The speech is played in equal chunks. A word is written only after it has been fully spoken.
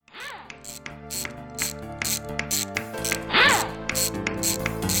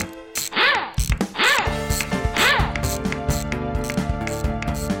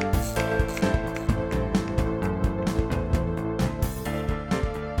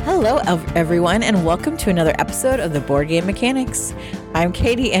Hello, everyone, and welcome to another episode of the Board Game Mechanics. I'm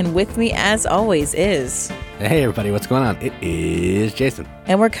Katie, and with me, as always, is... Hey, everybody, what's going on? It is Jason.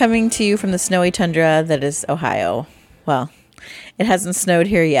 And we're coming to you from the snowy tundra that is Ohio. Well, it hasn't snowed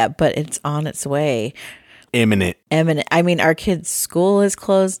here yet, but it's on its way. Imminent. I mean, our kids' school is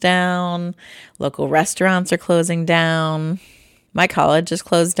closed down. Local restaurants are closing down. My college is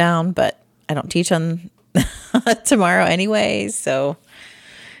closed down, but I don't teach on tomorrow anyway, so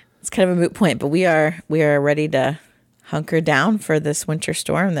it's kind of a moot point. But we are ready to hunker down for this winter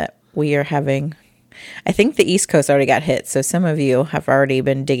storm that we are having. I think the East Coast already got hit, so some of you have already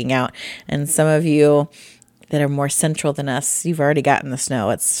been digging out, and some of you that are more central than us, you've already gotten the snow.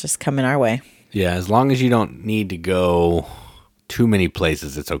 It's just coming our way. Yeah, as long as you don't need to go too many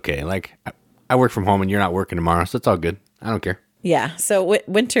places, it's okay. Like, I work from home and you're not working tomorrow, so it's all good. I don't care. Yeah, so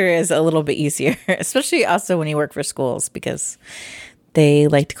winter is a little bit easier, especially also when you work for schools, because they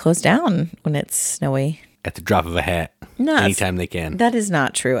like to close down when it's snowy. At the drop of a hat. No, anytime they can. That is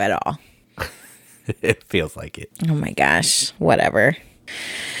not true at all. It feels like it. Oh my gosh, whatever.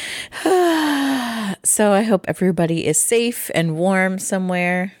 So I hope everybody is safe and warm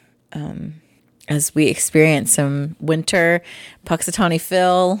somewhere. As we experience some winter. Puxatawny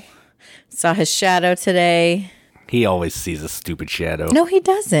Phil saw his shadow today. He always sees a stupid shadow. No, he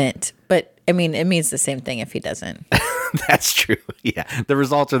doesn't. But, I mean, it means the same thing if he doesn't. That's true. Yeah, the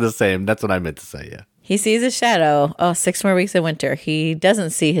results are the same. That's what I meant to say, yeah. He sees a shadow. Oh, 6 more weeks of winter. He doesn't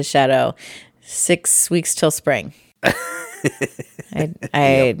see his shadow. 6 weeks till spring. I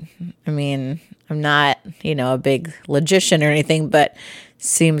mean, I'm not, a big logician or anything, but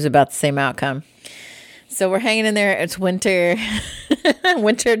seems about the same outcome. So we're hanging in there. It's winter,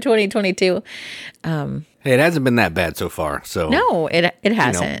 winter 2022. Hey, it hasn't been that bad so far. So no, it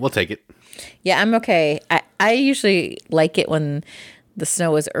hasn't. We'll take it. Yeah, I'm okay. I usually like it when the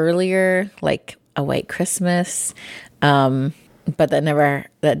snow is earlier, like a white Christmas. But that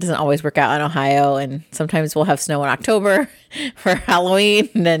doesn't always work out in Ohio. And sometimes we'll have snow in October for Halloween.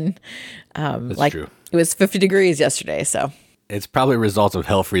 And then, That's true. It was 50 degrees yesterday. So it's probably a result of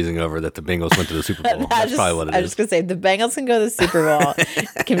hell freezing over that the Bengals went to the Super Bowl. That's probably what it is. I was just going to say, the Bengals can go to the Super Bowl.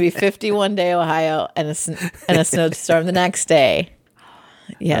 It can be 51 day Ohio and a snowstorm the next day.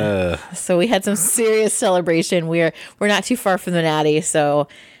 Yeah. So we had some serious celebration. We're not too far from the Natty. So,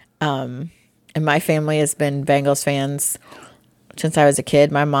 and my family has been Bengals fans since I was a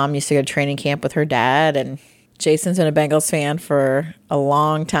kid. My mom used to go to training camp with her dad, and Jason's been a Bengals fan for a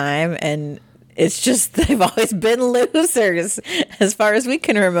long time. And it's just, they've always been losers as far as we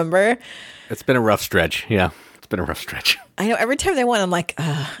can remember. It's been a rough stretch. Yeah. It's been a rough stretch. I know every time they won, I'm like,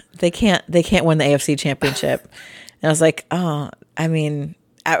 they can't win the AFC championship. And I was like, I'm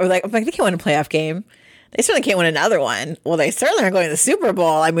like, they can't win a playoff game. They certainly can't win another one. Well, they certainly are going to the Super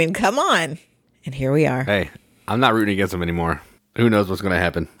Bowl. I mean, come on. And here we are. Hey, I'm not rooting against them anymore. Who knows what's going to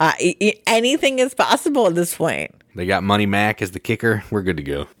happen? Anything is possible at this point. They got Money Mac as the kicker. We're good to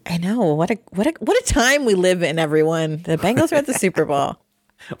go. I know. What a time we live in, everyone. The Bengals are at the Super Bowl.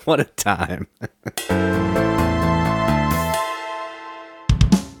 What a time.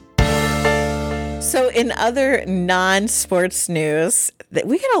 So in other non-sports news,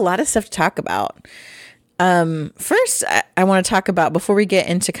 we got a lot of stuff to talk about. First, I want to talk about, before we get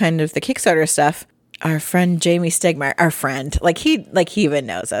into kind of the Kickstarter stuff, our friend Jamie Stegmeyer, our friend, like he even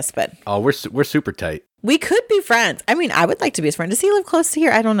knows us, but we're super tight. We could be friends. I mean, I would like to be his friend. Does he live close to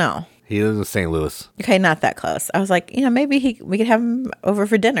here? I don't know. He lives in St. Louis. Okay, not that close. I was like, maybe we could have him over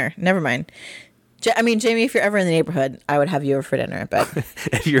for dinner. Never mind. Jamie, if you're ever in the neighborhood, I would have you over for dinner. But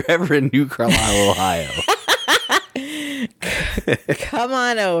if you're ever in New Carlisle, Ohio, come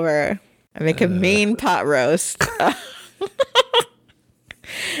on over. I make a mean pot roast.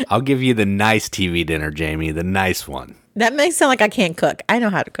 I'll give you the nice TV dinner, Jamie, the nice one. That makes it sound like I can't cook. I know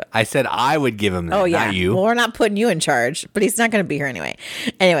how to cook. I said I would give him that, not you. Well, we're not putting you in charge, but he's not going to be here anyway.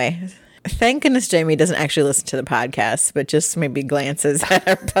 Anyway, thank goodness Jamie doesn't actually listen to the podcast, but just maybe glances at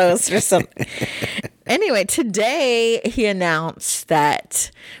our posts or something. Anyway, today he announced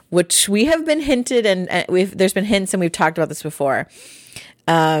that, which we have been hinted, and there's been hints, and we've talked about this before.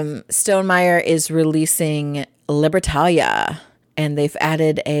 Stonemaier is releasing Libertalia, and they've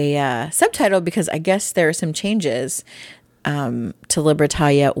added a subtitle because I guess there are some changes to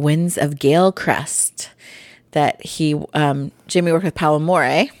Libertalia, Winds of Galecrest, that Jamie worked with Paolo More,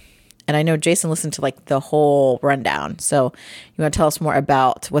 and I know Jason listened to like the whole rundown. So you want to tell us more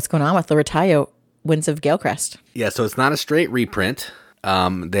about what's going on with Libertalia, Winds of Galecrest? Yeah, so it's not a straight reprint.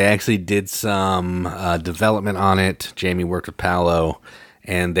 They actually did some development on it. Jamie worked with Paolo,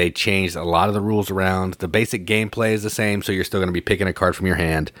 and they changed a lot of the rules around. The basic gameplay is the same, so you're still going to be picking a card from your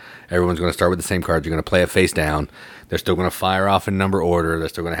hand. Everyone's going to start with the same cards. You're going to play it face down. They're still going to fire off in number order. They're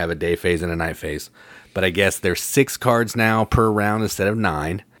still going to have a day phase and a night phase. But I guess there's 6 cards now per round instead of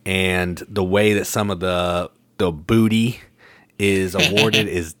 9. And the way that some of the booty is awarded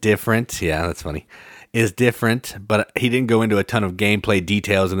is different. Yeah, that's funny. Is different, but he didn't go into a ton of gameplay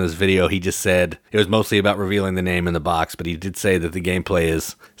details in this video. He just said it was mostly about revealing the name in the box, but he did say that the gameplay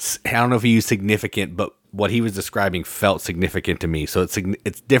is, I don't know if he used significant, but what he was describing felt significant to me. So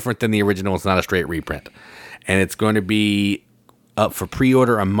it's different than the original. It's not a straight reprint. And it's going to be up for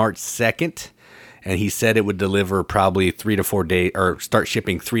pre-order on March 2nd. And he said it would deliver probably 3 to 4 days, or start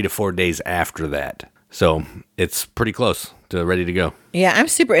shipping 3 to 4 days after that. So it's pretty close to ready to go. Yeah, I'm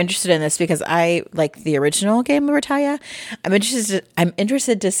super interested in this because I like the original game of Libertalia. I'm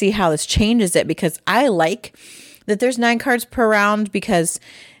interested to see how this changes it, because I like that there's 9 cards per round, because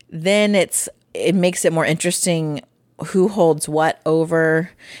then it makes it more interesting who holds what over,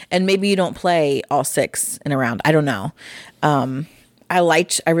 and maybe you don't play all 6 in a round. I don't know. I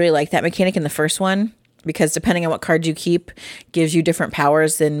really like that mechanic in the first one, because depending on what card you keep gives you different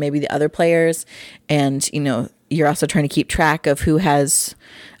powers than maybe the other players. And, you're also trying to keep track of who has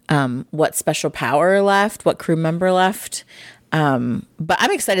what special power left, what crew member left. But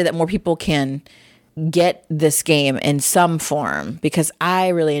I'm excited that more people can get this game in some form, because I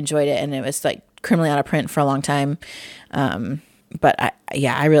really enjoyed it, and it was like criminally out of print for a long time. But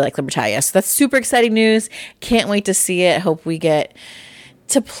I really like Libertalia. So that's super exciting news. Can't wait to see it. Hope we get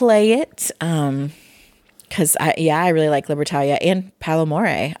to play it. Because I really like Libertalia and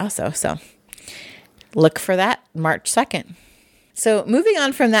Palomore also. So look for that March 2nd. So moving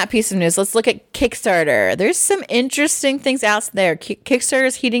on from that piece of news, let's look at Kickstarter. There's some interesting things out there. Kickstarter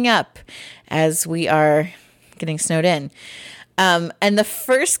is heating up as we are getting snowed in. And the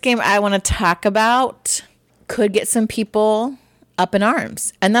first game I want to talk about could get some people up in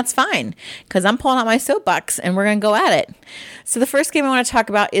arms, and that's fine, because I'm pulling out my soapbox and we're going to go at it. So the first game I want to talk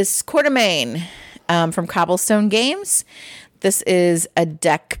about is Quartermain from Cobblestone Games. This is a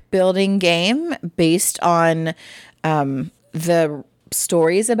deck building game based on the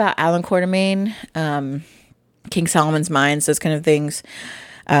stories about Alan Quartermain, King Solomon's Mines, those kind of things.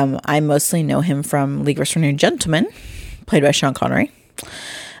 I mostly know him from League of Extraordinary Gentlemen, played by Sean Connery.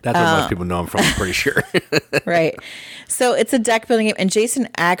 That's what most people know him from, I'm pretty sure. Right. So it's a deck building game, and Jason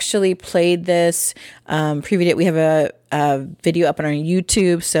actually played this, previewed it. We have a video up on our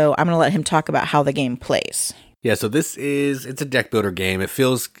YouTube, so I'm going to let him talk about how the game plays. Yeah, so it's a deck builder game. It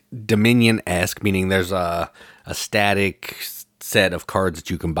feels Dominion-esque, meaning there's a static set of cards that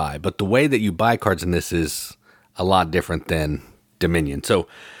you can buy. But the way that you buy cards in this is a lot different than Dominion. So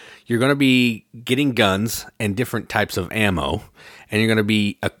you're going to be getting guns and different types of ammo, and you're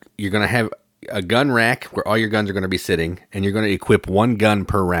going to have a gun rack where all your guns are going to be sitting, and you're going to equip 1 gun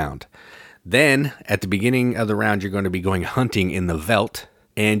per round. Then, at the beginning of the round, you're going to be going hunting in the veldt,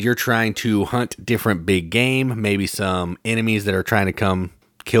 and you're trying to hunt different big game, maybe some enemies that are trying to come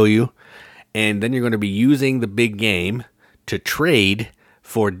kill you. And then you're going to be using the big game to trade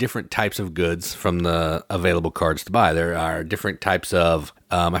for different types of goods from the available cards to buy. There are different types of,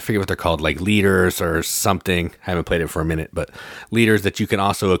 I forget what they're called, like leaders or something. I haven't played it for a minute, but leaders that you can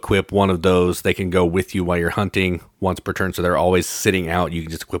also equip one of those. They can go with you while you're hunting once per turn, so they're always sitting out. You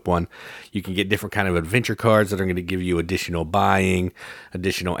can just equip one. You can get different kind of adventure cards that are going to give you additional buying,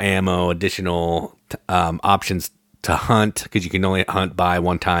 additional ammo, additional options to hunt, because you can only hunt by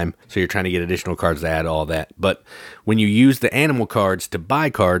one time, so you're trying to get additional cards to add all that. But when you use the animal cards to buy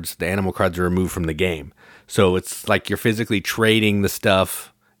cards, the animal cards are removed from the game. So it's like you're physically trading the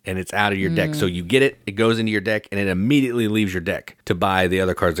stuff, and it's out of your deck. So you get it, it goes into your deck, and it immediately leaves your deck to buy the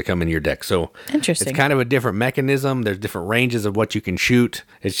other cards that come in your deck. So interesting. It's kind of a different mechanism. There's different ranges of what you can shoot.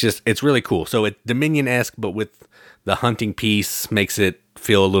 It's really cool. So it's Dominion-esque, but with the hunting piece makes it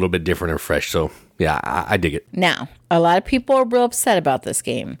feel a little bit different and fresh. So yeah, I dig it. Now, a lot of people are real upset about this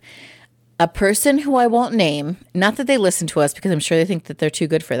game. A person who I won't name, not that they listen to us, because I'm sure they think that they're too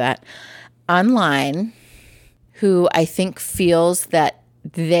good for that, online, who I think feels that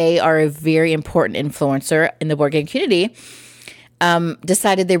they are a very important influencer in the board game community,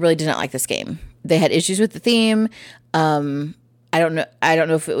 decided they really did not like this game. They had issues with the theme. I don't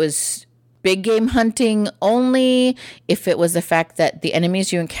know if it was big game hunting only, if it was the fact that the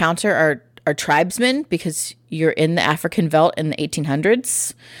enemies you encounter are tribesmen because you're in the African veldt in the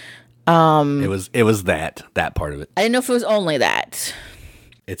 1800s. It was that part of it. I didn't know if it was only that.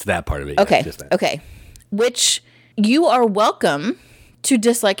 It's that part of it. Okay. Yeah, just that. Okay. Which you are welcome to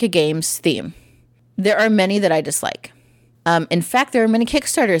dislike a game's theme. There are many that I dislike. In fact, there are many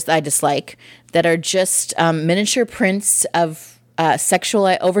Kickstarters that I dislike that are just miniature prints of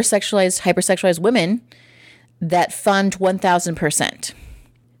over-sexualized, hypersexualized women that fund 1,000%.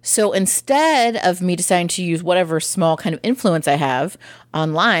 So instead of me deciding to use whatever small kind of influence I have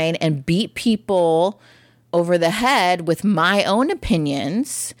online and beat people over the head with my own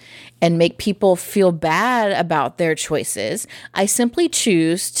opinions and make people feel bad about their choices, I simply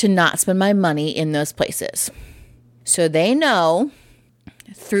choose to not spend my money in those places. So they know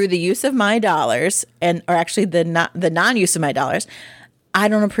through the use of my dollars or actually the non-use of my dollars, I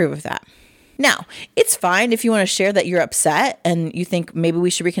don't approve of that. Now, it's fine if you want to share that you're upset and you think maybe we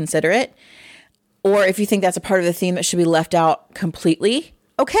should reconsider it, or if you think that's a part of the theme that should be left out completely.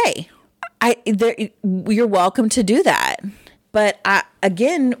 Okay, you're welcome to do that. But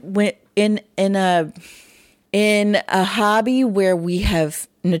when in a hobby where we have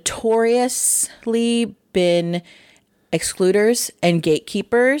notoriously been excluders and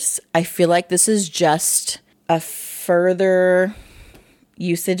gatekeepers, I feel like this is just a further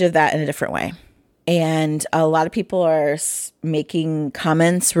usage of that in a different way. And a lot of people are making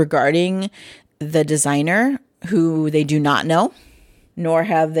comments regarding the designer who they do not know, nor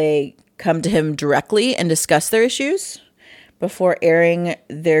have they come to him directly and discuss their issues before airing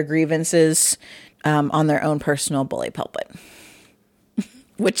their grievances on their own personal bully pulpit,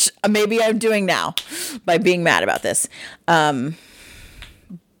 which maybe I'm doing now by being mad about this. But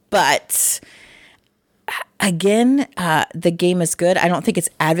again, the game is good. I don't think it's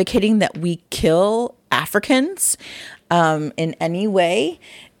advocating that we kill Africans in any way.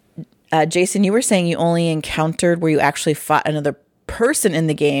 Jason, you were saying you only encountered where you actually fought another person in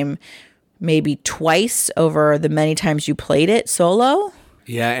the game maybe twice over the many times you played it solo.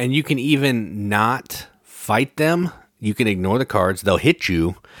 Yeah, and you can even not fight them. You can ignore the cards. They'll hit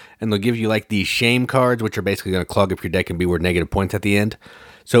you, and they'll give you like these shame cards, which are basically going to clog up your deck and be worth negative points at the end.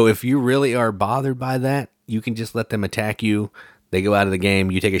 So if you really are bothered by that, you can just let them attack you. They go out of the game.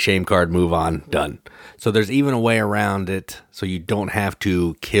 You take a shame card, move on, done. So there's even a way around it so you don't have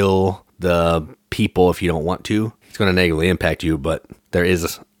to kill the people if you don't want to. It's going to negatively impact you, but there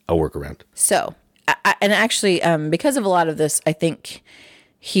is a workaround. So, and actually, because of a lot of this, I think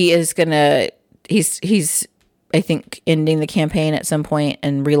he's I think ending the campaign at some point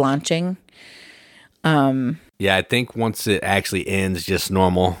and relaunching. Yeah, I think once it actually ends just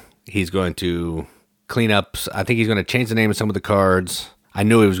normal, he's going to clean up. I think he's going to change the name of some of the cards. I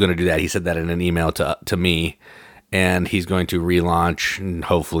knew he was going to do that. He said that in an email to me, and he's going to relaunch and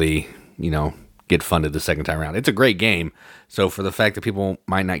hopefully, get funded the second time around. It's a great game. So for the fact that people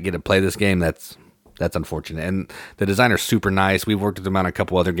might not get to play this game, that's unfortunate. And the designer's super nice. We've worked with him on a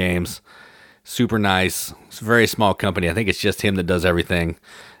couple other games. Super nice. It's a very small company. I think it's just him that does everything.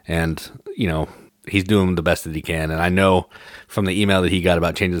 And, he's doing the best that he can. And I know from the email that he got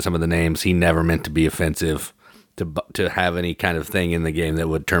about changing some of the names, he never meant to be offensive to have any kind of thing in the game that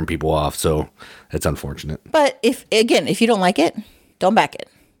would turn people off. So it's unfortunate. But if you don't like it, don't back it.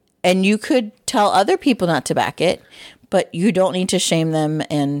 And you could tell other people not to back it, but you don't need to shame them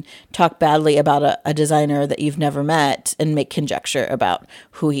and talk badly about a designer that you've never met and make conjecture about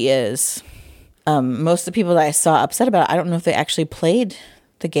who he is. Most of the people that I saw upset about it, I don't know if they actually played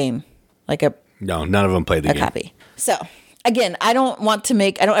the game. No, none of them played the game. Copy. So again, I don't ever want to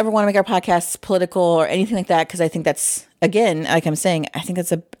make our podcasts political or anything like that, because I think that's, again, like I'm saying, I think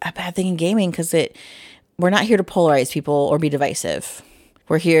that's a bad thing in gaming, because we're not here to polarize people or be divisive.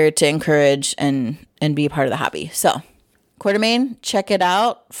 We're here to encourage and be a part of the hobby. So Quartermain, check it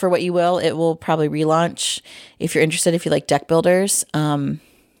out for what you will. It will probably relaunch if you're interested, if you like deck builders.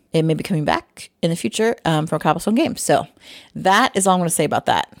 It may be coming back in the future from Cobblestone Games. So that is all I'm going to say about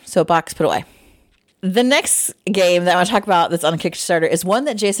that. Soapbox put away. The next game that I want to talk about that's on Kickstarter is one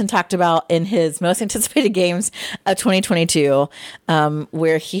that Jason talked about in his most anticipated games of 2022,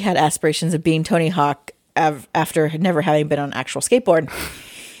 where he had aspirations of being Tony Hawk after never having been on an actual skateboard.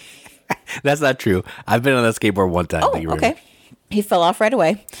 That's not true. I've been on a skateboard one time. Oh, okay. He fell off right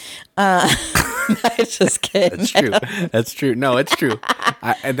away. Just kidding. That's true. No, it's true.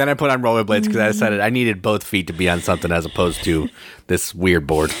 And then I put on rollerblades because I decided I needed both feet to be on something as opposed to this weird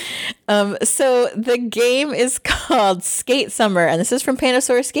board. So the game is called Skate Summer, and this is from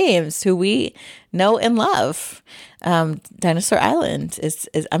Pandasaurus Games, who we know and love. Dinosaur Island is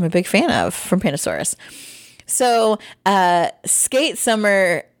I'm a big fan of from Pandasaurus. So Skate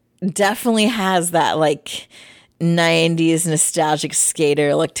Summer definitely has that 90s nostalgic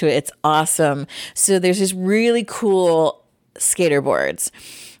skater look to it. It's awesome. So there's these really cool skater boards.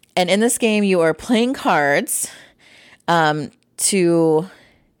 And in this game, you are playing cards to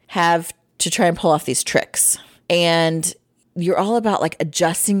try and pull off these tricks. And you're all about like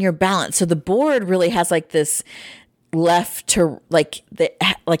adjusting your balance. So the board really has like this left to like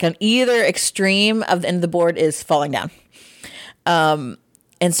on either extreme of the end of the board is falling down.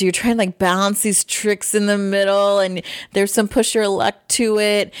 And so you're trying to like balance these tricks in the middle, and there's some push your luck to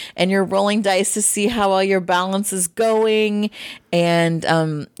it, and you're rolling dice to see how well your balance is going. And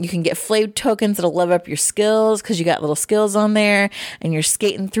you can get flaved tokens that'll level up your skills because you got little skills on there, and you're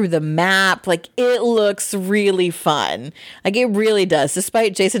skating through the map. Like, it looks really fun. Like, it really does,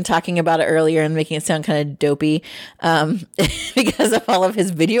 despite Jason talking about it earlier and making it sound kind of dopey because of all of his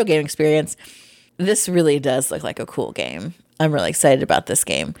video game experience. This really does look like a cool game. I'm really excited about this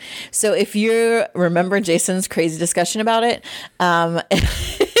game. So if you remember Jason's crazy discussion about it,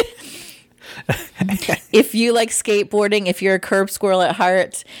 if you like skateboarding, if you're a curb squirrel at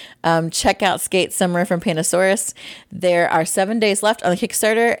heart, check out Skate Summer from Pandasaurus. There are 7 days left on the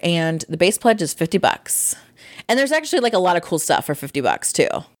Kickstarter, and the base pledge is $50. And there's actually like a lot of cool stuff for $50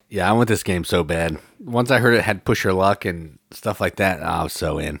 too. Yeah, I want this game so bad. Once I heard it had push your luck and stuff like that, I was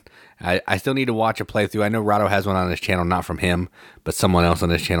so in. I still need to watch a playthrough. I know Rado has one on his channel, not from him, but someone else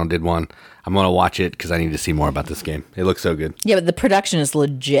on his channel did one. I'm going to watch it because I need to see more about this game. It looks so good. Yeah, but the production is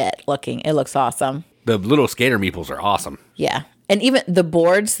legit looking. It looks awesome. The little skater meeples are awesome. Yeah. And even the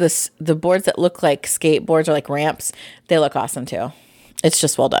boards, the boards that look like skateboards or like ramps, they look awesome too. It's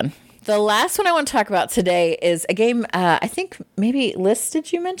just well done. The last one I want to talk about today is a game, I think maybe Liz, did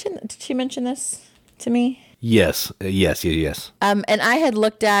she mention this to me? Yes. And I had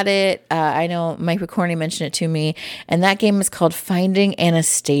looked at it. I know Mike McCorney mentioned it to me, and that game is called Finding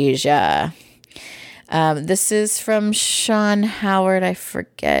Anastasia. This is from Sean Howard. I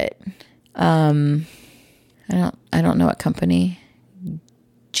forget. I don't know what company.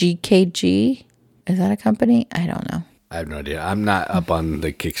 GKG? Is that a company? I don't know. I have no idea. I'm not up on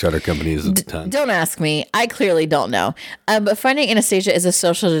the Kickstarter companies a ton. Don't ask me. I clearly don't know. But Finding Anastasia is a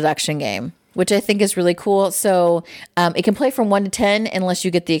social deduction game, which I think is really cool. So it can play from 1 to 10 unless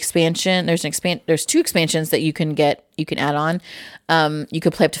you get the expansion. There's 2 expansions that you can get. You can add on. You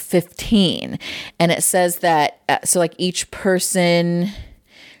could play up to 15, and it says that so like each person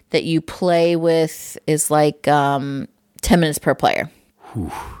that you play with is like 10 minutes per player. Whew.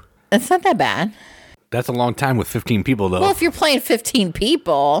 It's not that bad. That's a long time with 15 people, though. Well, if you're playing 15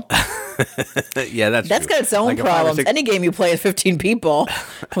 people, yeah, that's true. Got its own like problems. Any game you play with 15 people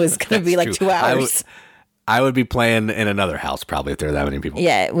was going to be like true. 2 hours. I would be playing in another house probably if there were that many people.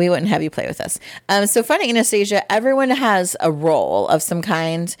 Yeah, we wouldn't have you play with us. So Finding Anastasia, everyone has a role of some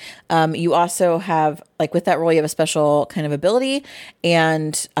kind. You also have, like with that role, you have a special kind of ability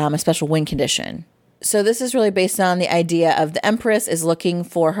and a special win condition. So this is really based on the idea of the Empress is looking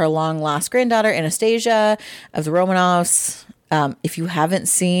for her long-lost granddaughter, Anastasia, of the Romanovs. If you haven't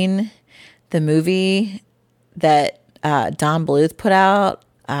seen the movie that Don Bluth put out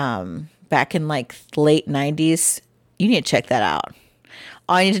back in like late 90s, you need to check that out.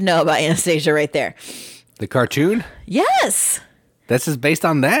 All you need to know about Anastasia right there. The cartoon? Yes. This is based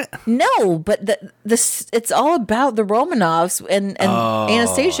on that? No, but it's all about the Romanovs and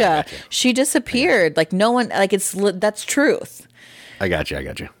Anastasia. Gotcha. She disappeared. Like no one, like that's truth. I got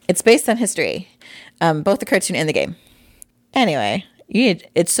you. It's based on history, both the cartoon and the game. Anyway,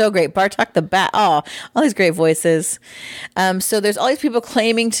 it's so great. Bartok the Bat. Oh, all these great voices. So there's all these people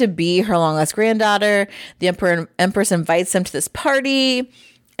claiming to be her long lost granddaughter. The Empress invites them to this party,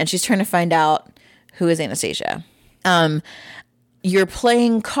 and she's trying to find out who is Anastasia. You're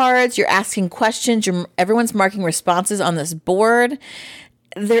playing cards, you're asking questions, everyone's marking responses on this board.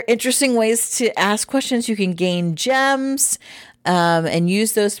 There are interesting ways to ask questions. You can gain gems and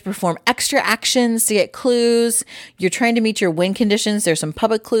use those to perform extra actions to get clues. You're trying to meet your win conditions. There's some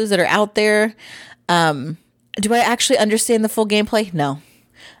public clues that are out there. Do I actually understand the full gameplay? No,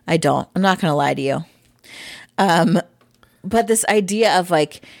 I don't. I'm not going to lie to you. But this idea of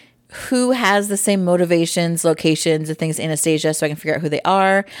like, who has the same motivations, locations, and things Anastasia, so I can figure out who they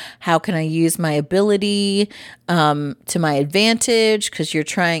are. How can I use my ability to my advantage? Because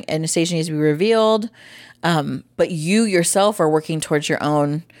Anastasia needs to be revealed. But you yourself are working towards your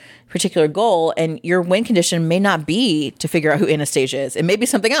own particular goal, and your win condition may not be to figure out who Anastasia is. It may be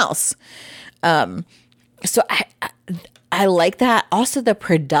something else. So I like that. Also, the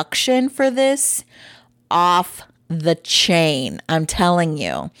production for this, off the chain. I'm telling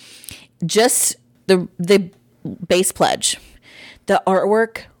you. Just the base pledge, the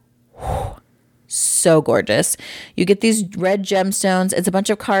artwork, so gorgeous. You get these red gemstones. It's a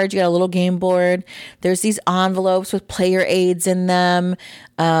bunch of cards. You got a little game board. There's these envelopes with player aids in them.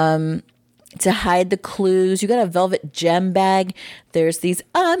 to hide the clues. You got a velvet gem bag. There's these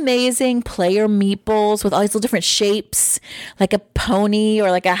amazing player meeples with all these little different shapes, like a pony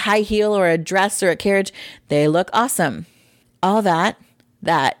or like a high heel or a dress or a carriage. They look awesome. All that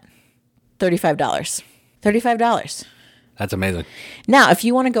 $35. $35. That's amazing. Now, if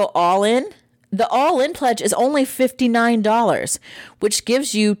you want to go all in, the all-in pledge is only $59, which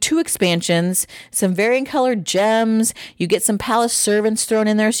gives you 2 expansions, some varying colored gems. You get some palace servants thrown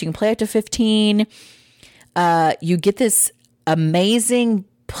in there so you can play up to 15. You get this amazing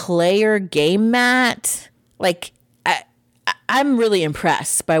player game mat. Like, I'm really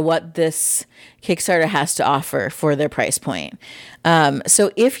impressed by what this Kickstarter has to offer for their price point.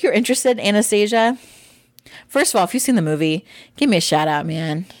 So if you're interested in Anastasia, first of all, if you've seen the movie, give me a shout out,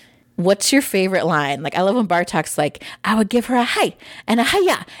 man. What's your favorite line? Like, I love when Bartok's like, I would give her a hi and a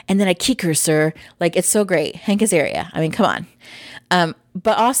hiya and then a kick her, sir. Like, it's so great. Hank Azaria. I mean, come on.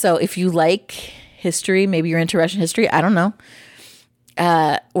 But also, if you like history, maybe you're into Russian history, I don't know.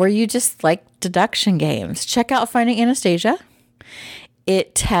 Or you just like deduction games, check out Finding Anastasia.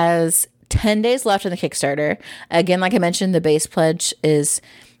 It has 10 days left on the Kickstarter. Again, like I mentioned, the base pledge is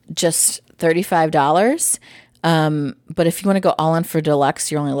just $35. But if you want to go all in for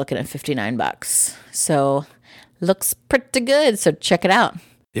deluxe, you're only looking at $59. So looks pretty good. So check it out.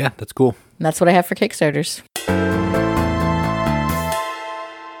 Yeah, that's cool. And that's what I have for Kickstarters.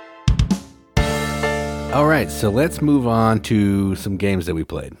 All right, so let's move on to some games that we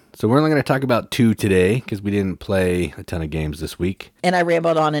played. So we're only going to talk about 2 today because we didn't play a ton of games this week. And I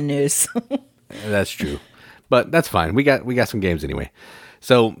rambled on in news. That's true. But that's fine. We got some games anyway.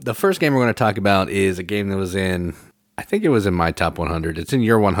 So the first game we're going to talk about is a game that was I think it was in my top 100. It's in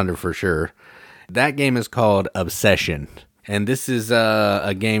your 100 for sure. That game is called Obsession. And this is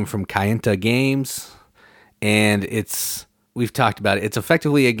a game from Kayenta Games. And we've talked about it. It's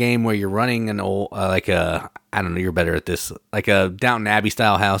effectively a game where you're running an old, I don't know, you're better at this, like a Downton Abbey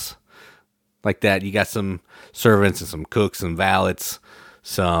style house. Like that. You got some servants and some cooks and valets,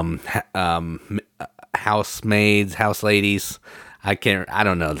 some housemaids, house ladies. I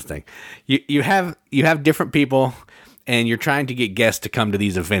don't know the thing. You have different people, and you're trying to get guests to come to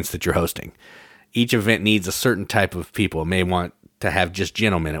these events that you're hosting. Each event needs a certain type of people. It may want to have just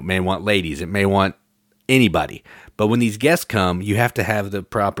gentlemen. It may want ladies. It may want anybody. But when these guests come, you have to have the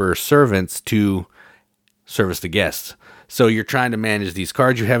proper servants to service the guests. So you're trying to manage these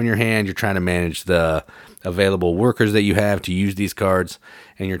cards you have in your hand. You're trying to manage the available workers that you have to use these cards.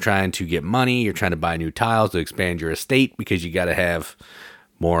 And you're trying to get money. You're trying to buy new tiles to expand your estate because you got to have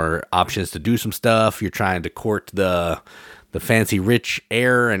more options to do some stuff. You're trying to court the fancy rich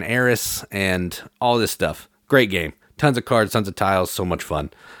heir and heiress and all this stuff. Great game. Tons of cards, tons of tiles. So much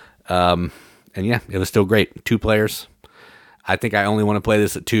fun. And yeah, it was still great. 2 players. I think I only want to play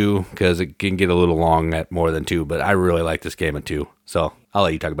this at 2 because it can get a little long at more than 2, but I really like this game at 2. So I'll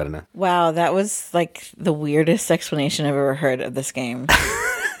let you talk about it now. Wow, that was like the weirdest explanation I've ever heard of this game.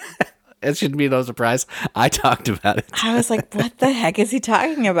 It shouldn't be no surprise. I talked about it. I was like, what the heck is he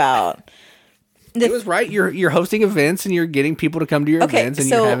talking about? It was right. You're hosting events and you're getting people to come to your events and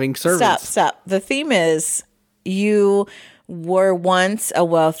you're having servants. Stop. The theme is you were once a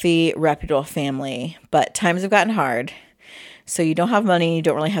wealthy, reputable family, but times have gotten hard. So you don't have money, you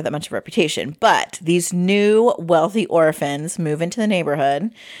don't really have that much of a reputation. But these new wealthy orphans move into the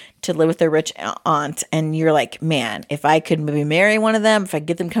neighborhood to live with their rich aunt. And you're like, man, if I could maybe marry one of them, if I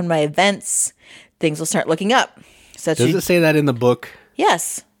get them to come to my events, things will start looking up. So does it say that in the book?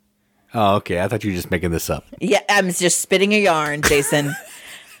 Yes. Oh, okay. I thought you were just making this up. Yeah, I'm just spitting a yarn, Jason.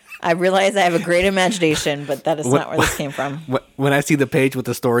 I realize I have a great imagination, but that is not where this came from. When I see the page with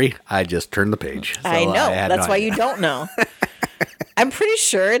the story, I just turn the page. So I know. That's why you don't know. I'm pretty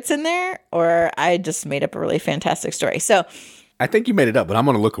sure it's in there, or I just made up a really fantastic story. So I think you made it up, but I'm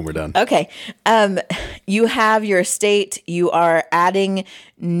going to look when we're done. Okay. You have your estate. You are adding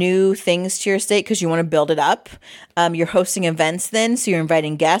new things to your estate because you want to build it up. You're hosting events then, so you're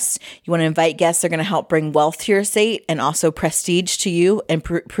inviting guests. You want to invite guests that are going to help bring wealth to your estate and also prestige to you and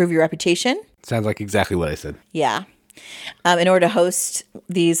prove your reputation. Sounds like exactly what I said. Yeah. In order to host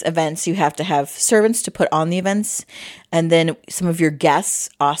these events, you have to have servants to put on the events. And then some of your guests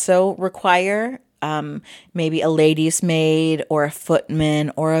also require maybe a lady's maid or a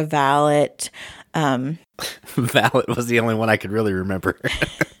footman or a valet. Valet was the only one I could really remember.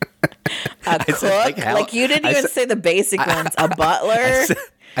 A cook? Like you didn't even say the basic ones. A butler?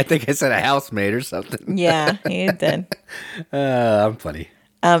 I think I said a housemaid or something. Yeah, you did. I'm funny.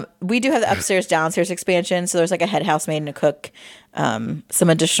 We do have the upstairs downstairs expansion, so there's like a head housemaid and a cook, some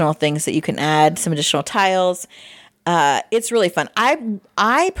additional things that you can add, some additional tiles. It's really fun.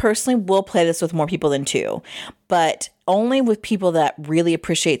 I personally will play this with more people than two, but only with people that really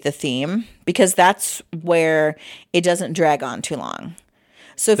appreciate the theme, because that's where it doesn't drag on too long.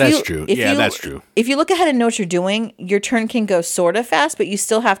 So That's true. Yeah, that's true. If you look ahead and know what you're doing, your turn can go sort of fast, but you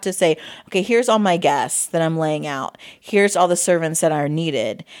still have to say, okay, here's all my guests that I'm laying out. Here's all the servants that are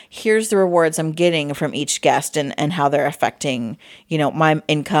needed. Here's the rewards I'm getting from each guest and how they're affecting, my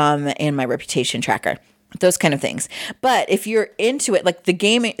income and my reputation tracker. Those kind of things. But if you're into it, like the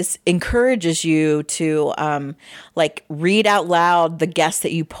game encourages you to read out loud the guests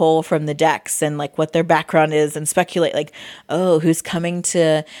that you pull from the decks and like what their background is and speculate like, oh, who's coming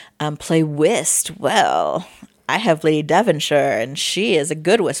to play whist? Well, I have Lady Devonshire and she is a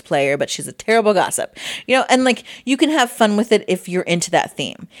good whist player, but she's a terrible gossip. And like you can have fun with it if you're into that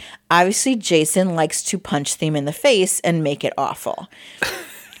theme. Obviously, Jason likes to punch theme in the face and make it awful.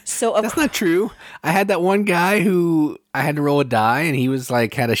 So that's not true. I had that one guy who I had to roll a die, and he was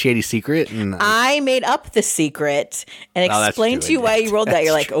like had a shady secret. And I made up the secret and explained to you why you rolled that.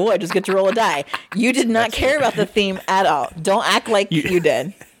 You're like, oh, I just get to roll a die. You did not care about the theme at all. Don't act like you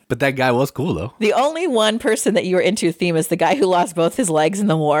did. But that guy was cool, though. The only one person that you were into theme is the guy who lost both his legs in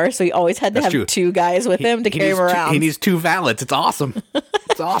the war. So he always had to have two guys with him to carry him around. He needs two valets. It's awesome.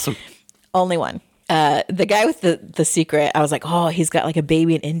 It's awesome. Only one. The guy with the secret, I was like, oh, he's got like a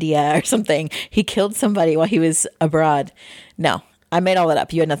baby in India or something. He killed somebody while he was abroad. No, I made all that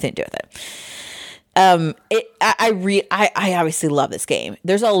up. You had nothing to do with it. I obviously love this game.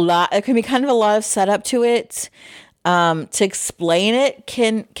 There's a lot. There can be kind of a lot of setup to it. To explain it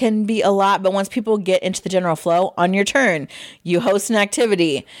can be a lot, but once people get into the general flow, on your turn, you host an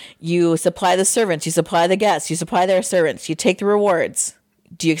activity, you supply the servants, you supply the guests, you supply their servants, you take the rewards.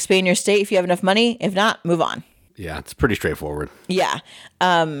 Do you expand your state if you have enough money? If not, move on. Yeah, it's pretty straightforward. Yeah.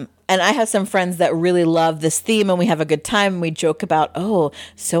 And I have some friends that really love this theme and we have a good time. And we joke about, oh,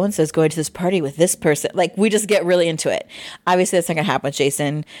 so-and-so's going to this party with this person. Like, we just get really into it. Obviously, that's not going to happen with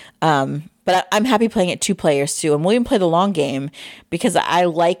Jason. But I'm happy playing it 2 players too. And we'll even play the long game because I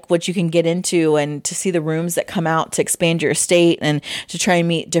like what you can get into and to see the rooms that come out to expand your estate and to try and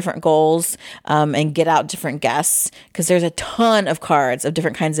meet different goals and get out different guests. Because there's a ton of cards of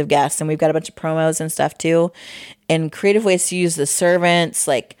different kinds of guests. And we've got a bunch of promos and stuff too. And creative ways to use the servants.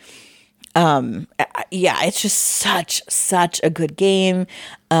 Like, yeah, it's just such a good game.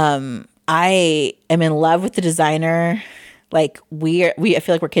 I am in love with the designer. Like I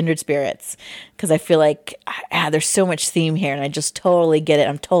feel like we're kindred spirits because I feel like there's so much theme here and I just totally get it.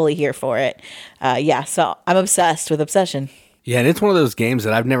 I'm totally here for it. So I'm obsessed with Obsession. Yeah, and it's one of those games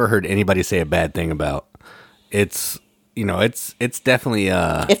that I've never heard anybody say a bad thing about. It's definitely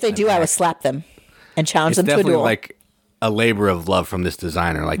if they do, I would slap them and challenge them to a duel. It's definitely like a labor of love from this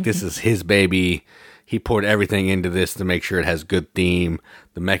designer. Like this is his baby. He poured everything into this to make sure it has good theme.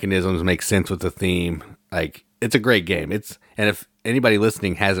 The mechanisms make sense with the theme. Like, it's a great game. And if anybody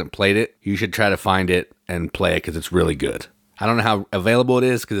listening hasn't played it, you should try to find it and play it because it's really good. I don't know how available it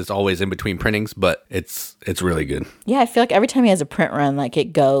is because it's always in between printings, but it's really good. Yeah, I feel like every time he has a print run, like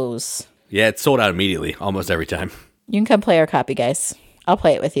it goes. Yeah, it's sold out immediately, almost every time. You can come play our copy, guys. I'll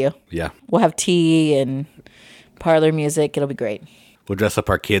play it with you. Yeah. We'll have tea and parlor music. It'll be great. We'll dress up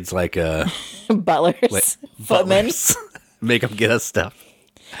our kids like butlers, footmen. Make them get us stuff.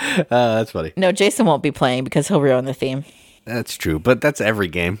 That's funny. No, Jason won't be playing because he'll ruin the theme. That's true, but that's every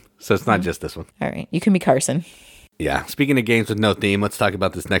game, so it's not just this one. All right, you can be Carson. Yeah. Speaking of games with no theme, let's talk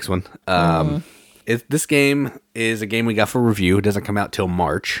about this next one. This game is a game we got for review. It doesn't come out till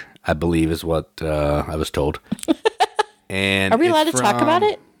March, I believe, is what I was told. And are we allowed to talk about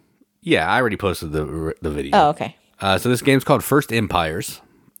it? Yeah, I already posted the video. Oh, okay. So this game's called First Empires.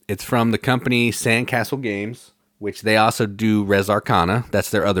 It's from the company Sandcastle Games, which they also do Res Arcana. That's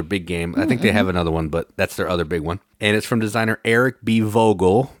their other big game. I think they have another one, but that's their other big one. And it's from designer Eric B.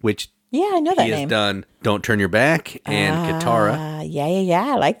 Vogel, which I know that he name. has done Don't Turn Your Back and Katara.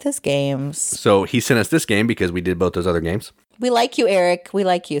 Yeah. I like those games. So he sent us this game because we did both those other games. We like you, Eric. We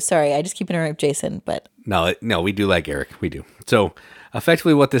like you. Sorry, I just keep interrupting Jason, but No, we do like Eric. We do. So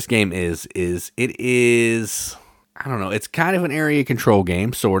effectively what this game is it is, I don't know, it's kind of an area control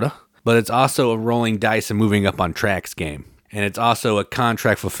game, sort of. But it's also a rolling dice and moving up on tracks game. And it's also a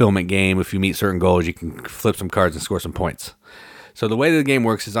contract fulfillment game. If you meet certain goals, you can flip some cards and score some points. So the way the game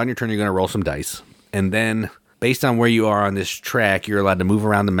works is on your turn, you're going to roll some dice. And then based on where you are on this track, you're allowed to move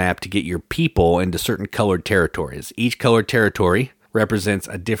around the map to get your people into certain colored territories. Each colored territory represents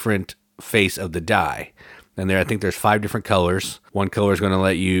a different face of the die. And I think there's 5 different colors. One color is going to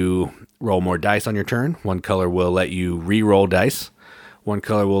let you roll more dice on your turn. One color will let you re-roll dice. One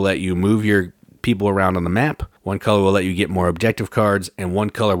color will let you move your people around on the map. One color will let you get more objective cards, and one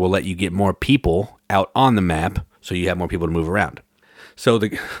color will let you get more people out on the map, so you have more people to move around. So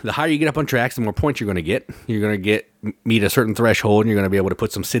the higher you get up on tracks, the more points you're going to get. You're going to meet a certain threshold, and you're going to be able to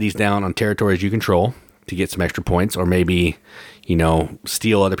put some cities down on territories you control to get some extra points, or maybe,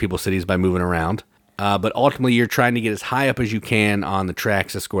 steal other people's cities by moving around. But ultimately, you're trying to get as high up as you can on the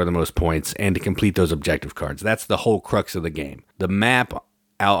tracks to score the most points and to complete those objective cards. That's the whole crux of the game. The map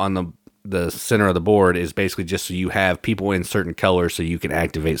out on the center of the board is basically just so you have people in certain colors so you can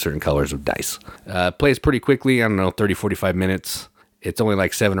activate certain colors of dice. Plays pretty quickly, 30, 45 minutes. It's only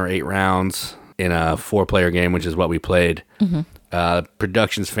like 7 or 8 rounds in a 4-player game, which is what we played.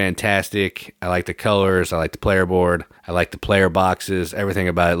 Production's fantastic. I like the colors. I like the player board. I like the player boxes. Everything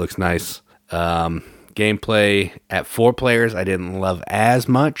about it looks nice. Gameplay at 4 players I didn't love as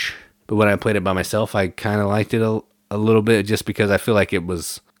much, but when I played it by myself, I kind of liked it a little bit, just because I feel like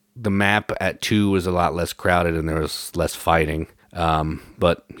the map at 2 was a lot less crowded and there was less fighting.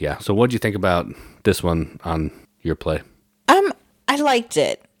 But yeah, so what did you think about this one on your play? I liked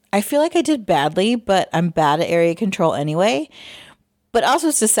it. I feel like I did badly, but I'm bad at area control anyway. But also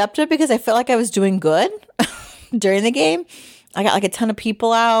it's deceptive because I felt like I was doing good during the game. I got like a ton of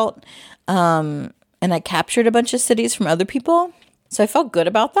people out, and I captured a bunch of cities from other people. So I felt good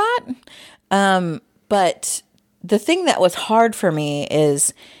about that. But the thing that was hard for me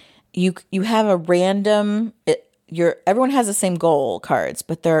is you have a random, everyone has the same goal cards,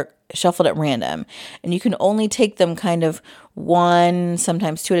 but they're shuffled at random, and you can only take them kind of 1,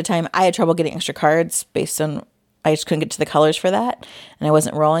 sometimes 2 at a time. I had trouble getting extra cards based on, I just couldn't get to the colors for that, and I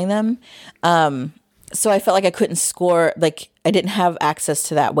wasn't rolling them. So I felt like I couldn't score, like I didn't have access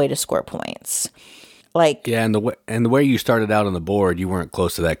to that way to score points. Yeah, and the way you started out on the board, you weren't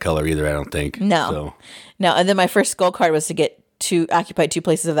close to that color either, I don't think. No. And then my first goal card was to occupy 2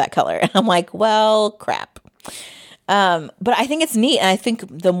 places of that color. And I'm like, well, crap. But I think it's neat. And I think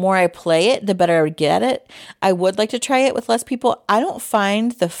the more I play it, the better I would get at it. I would like to try it with less people. I don't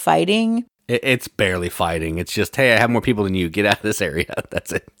find the fighting. It's barely fighting. It's just, hey, I have more people than you. Get out of this area.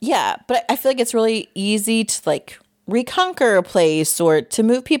 That's it. Yeah. But I feel like it's really easy to like reconquer a place or to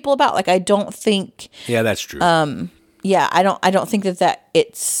move people about. Like, I don't think. Yeah, that's true. Yeah, I don't think that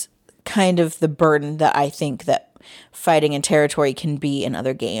it's kind of the burden that I think that fighting and territory can be in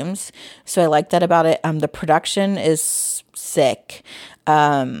other games. So I like that about it. The production is sick.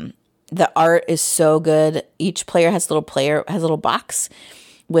 The art is so good. Each player has a little box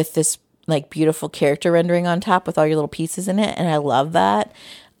with this like beautiful character rendering on top with all your little pieces in it, and I love that.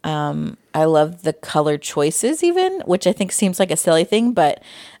 I love the color choices even, which I think seems like a silly thing, but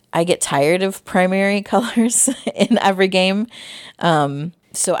I get tired of primary colors in every game.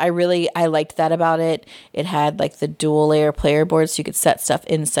 So I liked that about it. It had like the dual layer player board, so you could set stuff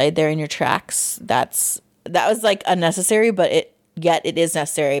inside there in your tracks. That was like unnecessary, but it is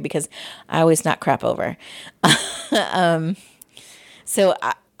necessary because I always knock crap over. So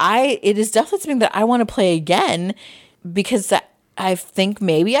it is definitely something that I want to play again because I think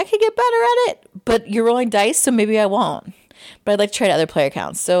maybe I could get better at it, but you're rolling dice, so maybe I won't. But I'd like to try it other player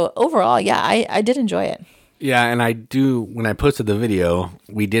counts. So overall, yeah, I did enjoy it. Yeah, and when I posted the video,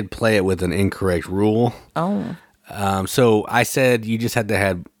 we did play it with an incorrect rule. Oh. So I said you just had to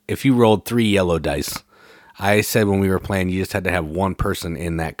have, if you rolled 3 yellow dice, I said when we were playing, you just had to have one person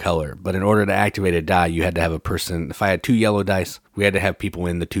in that color. But in order to activate a die, you had to have a person. If I had 2 yellow dice, we had to have people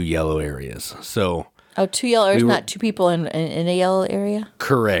in the 2 yellow areas. So. Oh, 2 yellow areas, not 2 people in a yellow area?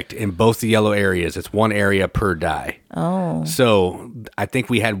 Correct. In both the yellow areas, it's 1 area per die. Oh. So I think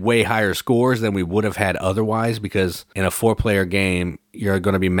we had way higher scores than we would have had otherwise, because in a 4-player game, you're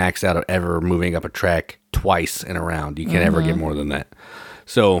going to be maxed out of ever moving up a track twice in a round. You can't ever get more than that.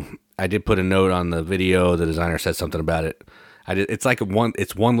 So I did put a note on the video. The designer said something about it. It's like one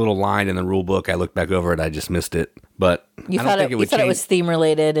little line in the rule book. I looked back over it. I just missed it. But you thought it was theme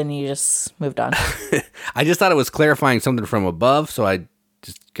related, and you just moved on. I just thought it was clarifying something from above, so I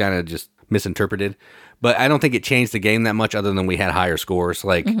just kind of just misinterpreted. But I don't think it changed the game that much, other than we had higher scores.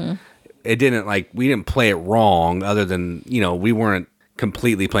 Like it didn't, like, we didn't play it wrong, other than, we weren't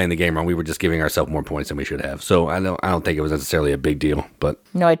completely playing the game wrong. We were just giving ourselves more points than we should have. So I don't think it was necessarily a big deal. But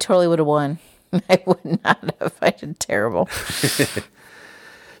no, I totally would have won. I would not have. I did terrible.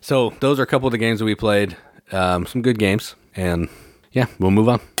 So those are a couple of the games that we played. Some good games. And yeah, we'll move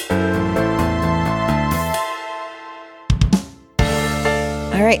on.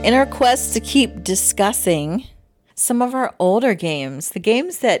 All right. In our quest to keep discussing some of our older games, the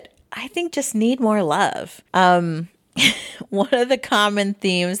games that I think just need more love. One of the common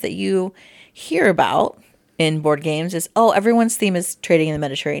themes that you hear about in board games is, everyone's theme is trading in the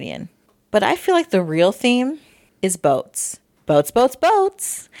Mediterranean. But I feel like the real theme is boats. Boats, boats,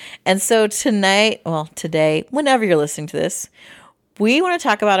 boats. And so today, whenever you're listening to this, we want to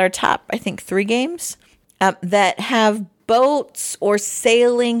talk about our top, I think, 3 games that have boats or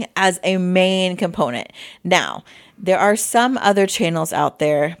sailing as a main component. Now, there are some other channels out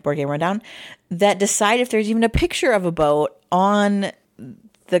there, Board Game Rundown, that decide if there's even a picture of a boat on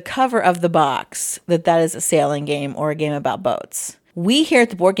the cover of the box that is a sailing game or a game about boats. We here at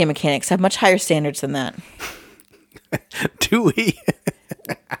the Board Game Mechanics have much higher standards than that. Do we?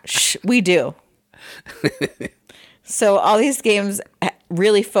 We do. So all these games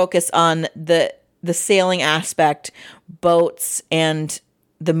really focus on the sailing aspect. Boats and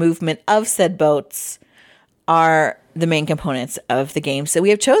the movement of said boats are the main components of the games that we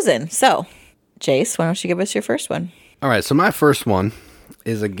have chosen. So, Jace, why don't you give us your first one? All right, so my first one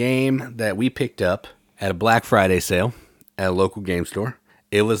is a game that we picked up at a Black Friday sale at a local game store.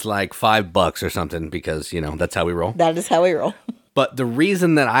 It was like $5 or something because, that's how we roll. That is how we roll. But the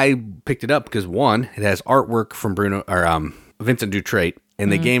reason that I picked it up, because one, it has artwork from Vincent Dutrait,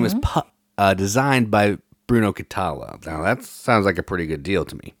 and the game is designed by Bruno Catala. Now, that sounds like a pretty good deal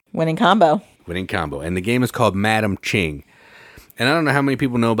to me. Winning combo. And the game is called Madam Ching. And I don't know how many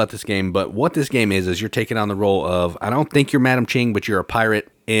people know about this game, but what this game is you're taking on the role of, I don't think you're Madam Ching, but you're a pirate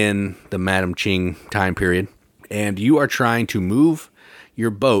in the Madam Ching time period. And you are trying to move your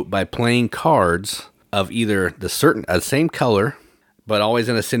boat by playing cards of either the same color, but always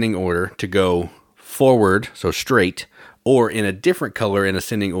in ascending order to go forward, so straight, or in a different color in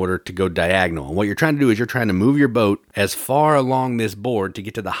ascending order to go diagonal. And what you're trying to do is you're trying to move your boat as far along this board to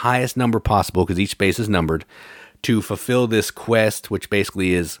get to the highest number possible, because each space is numbered, to fulfill this quest, which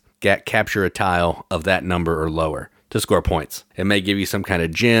basically is capture a tile of that number or lower to score points. It may give you some kind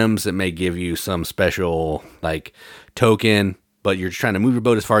of gems, it may give you some special token, but you're just trying to move your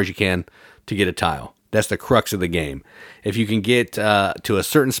boat as far as you can to get a tile. That's the crux of the game. If you can get to a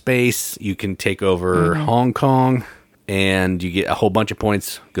certain space, you can take over Hong Kong, and you get a whole bunch of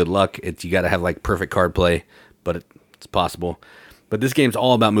points. Good luck. You got to have perfect card play, but it's possible. But this game's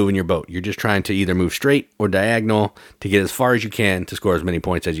all about moving your boat. You're just trying to either move straight or diagonal to get as far as you can to score as many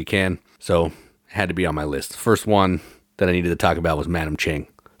points as you can. So it had to be on my list. First one that I needed to talk about was Madam Ching.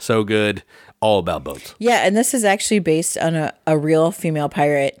 So good. All about boats. Yeah, and this is actually based on a real female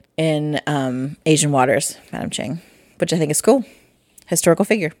pirate in Asian waters, Madam Ching, which I think is cool. Historical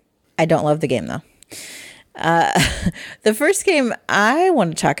figure. I don't love the game, though. The first game I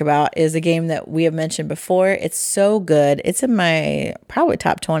want to talk about is a game that we have mentioned before. It's so good. It's in my probably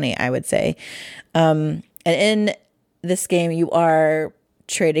top 20, I would say. And in this game, you are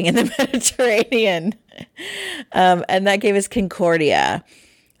trading in the Mediterranean. And that game is Concordia.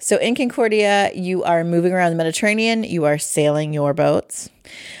 So in Concordia, you are moving around the Mediterranean. You are sailing your boats.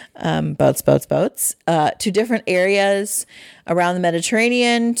 Boats to different areas around the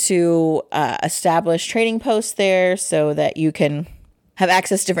Mediterranean to establish trading posts there so that you can have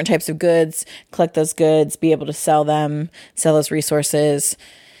access to different types of goods, collect those goods, be able to sell them, sell those resources,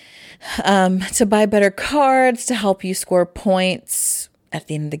 to buy better cards to help you score points at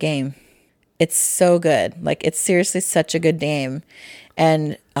the end of the game. It's so good. It's seriously such a good game.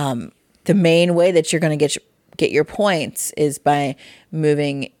 And the main way that you're going to get your points is by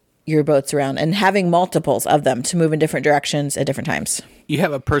moving your boats around and having multiples of them to move in different directions at different times. You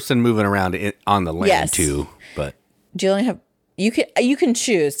have a person moving around on the land too, but do you only have you can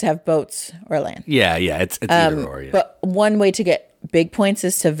choose to have boats or land? Yeah, it's either or. Yeah. But one way to get big points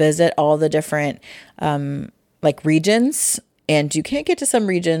is to visit all the different regions, and you can't get to some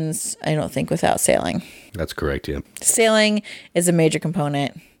regions, I don't think, without sailing. That's correct. Yeah, sailing is a major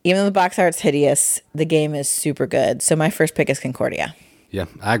component. Even though the box art's hideous, the game is super good. So my first pick is Concordia. Yeah,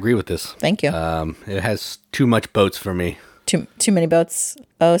 I agree with this. Thank you. It has too much boats for me. Too many boats.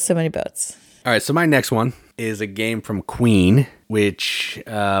 Oh, so many boats. All right, so my next one is a game from Queen, which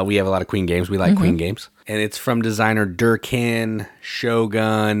we have a lot of Queen games. We like Queen games. And it's from designer Durkan,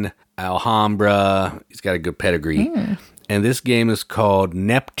 Shogun, Alhambra. He's got a good pedigree. And this game is called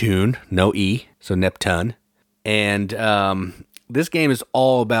Neptune, no E, so Neptune. And this game is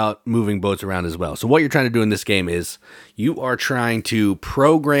all about moving boats around as well. So what you're trying to do in this game is you are trying to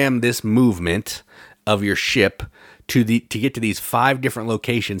program this movement of your ship to get to these 5 different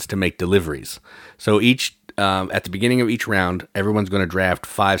locations to make deliveries. So each at the beginning of each round, everyone's going to draft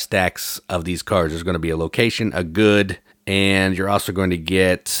 5 stacks of these cards. There's going to be a location, a good, and you're also going to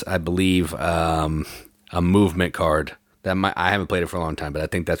get, I believe, a movement card. I haven't played it for a long time, but I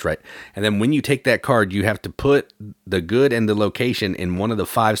think that's right. And then when you take that card, you have to put the good and the location in one of the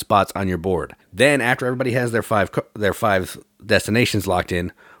 5 spots on your board. Then after everybody has their five destinations locked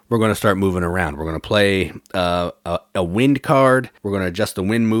in, we're going to start moving around. We're going to play a wind card. We're going to adjust the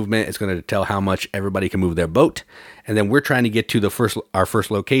wind movement. It's going to tell how much everybody can move their boat. And then we're trying to get to our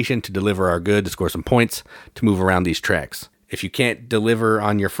first location to deliver our good, to score some points, to move around these tracks. If you can't deliver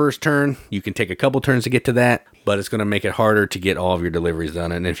on your first turn, you can take a couple turns to get to that, but it's going to make it harder to get all of your deliveries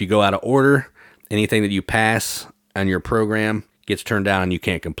done. And if you go out of order, anything that you pass on your program gets turned down and you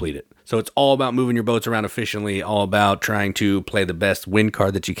can't complete it. So it's all about moving your boats around efficiently, all about trying to play the best wind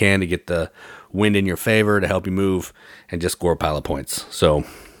card that you can to get the wind in your favor to help you move and just score a pile of points. So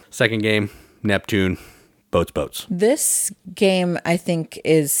second game, Neptune, boats. This game, I think,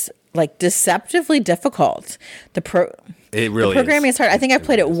 is like deceptively difficult. It really the programming is hard. I think I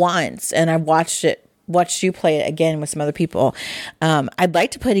played it once, and I watched you play it again with some other people. I'd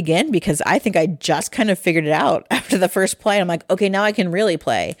like to play it again because I think I just kind of figured it out after the first play. I'm like, okay, now I can really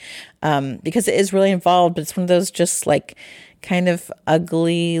play, because it is really involved, but it's one of those just like kind of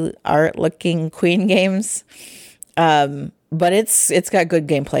ugly art looking Queen games. But it's got good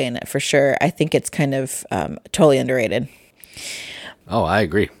gameplay in it for sure. I think it's kind of totally underrated. Oh, I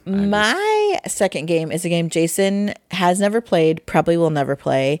agree. My second game is a game Jason has never played, probably will never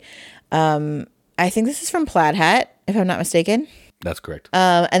play. I think this is from Plaid Hat, if I'm not mistaken. That's correct.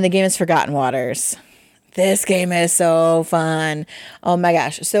 And the game is Forgotten Waters. This game is so fun. Oh my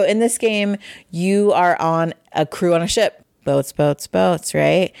gosh. So in this game, you are on a crew on a ship. Boats,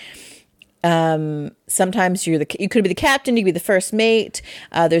 right? Sometimes you could be the captain, you could be the first mate.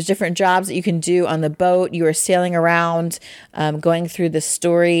 There's different jobs that you can do on the boat. You are sailing around, going through the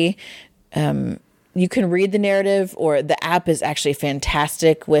story. You can read the narrative, or the app is actually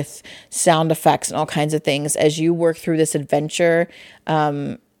fantastic with sound effects and all kinds of things as you work through this adventure.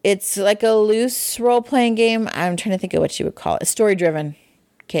 It's like a loose role-playing game. I'm trying to think of what you would call it. A story-driven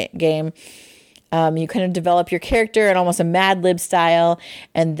game. You kind of develop your character in almost a Mad Lib style.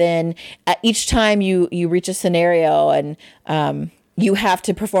 And then at each time you reach a scenario and you have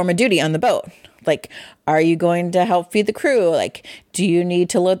to perform a duty on the boat. Like, are you going to help feed the crew? Like, do you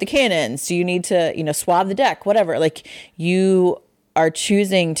need to load the cannons? Do you need to, swab the deck? Whatever. Like, you are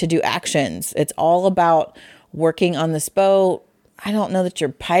choosing to do actions. It's all about working on this boat. I don't know that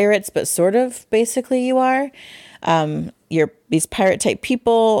you're pirates, but sort of basically you are. You're these pirate type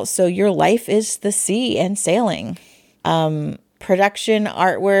people. So your life is the sea and sailing. Production,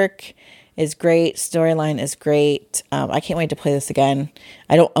 artwork is great. Storyline is great. I can't wait to play this again.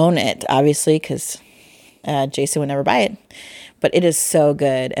 I don't own it, obviously, because Jason would never buy it. But it is so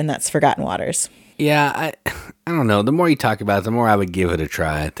good, and that's Forgotten Waters. Yeah, I don't know. The more you talk about it, the more I would give it a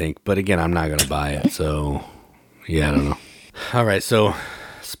try, I think. But again, I'm not going to buy it. So, yeah, I don't know. All right, so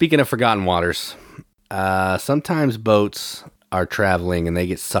speaking of Forgotten Waters, sometimes boats are traveling and they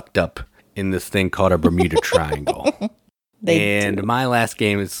get sucked up in this thing called a Bermuda Triangle. My last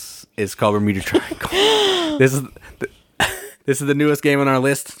game is called Bermuda Triangle. This is the newest game on our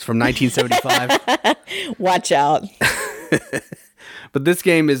list. It's from 1975. Watch out. But this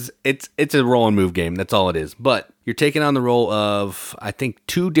game it's a roll and move game. That's all it is. But you're taking on the role of, I think,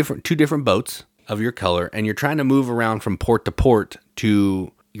 two different boats of your color, and you're trying to move around from port to port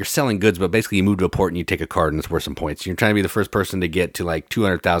you're selling goods, but basically you move to a port and you take a card and it's worth some points. You're trying to be the first person to get to like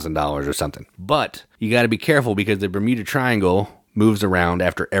 $200,000 or something. But you got to be careful because the Bermuda Triangle moves around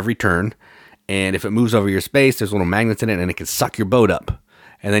after every turn. And if it moves over your space, there's little magnets in it and it can suck your boat up.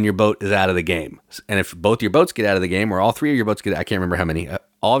 And then your boat is out of the game. And if both your boats get out of the game, or all three of your boats I can't remember how many,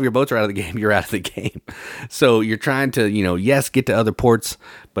 all of your boats are out of the game, you're out of the game. So you're trying to, yes, get to other ports,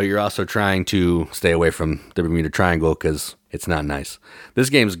 but you're also trying to stay away from the Bermuda Triangle because it's not nice. This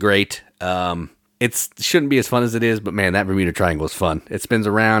game's great. It shouldn't be as fun as it is, but man, that Bermuda Triangle is fun. It spins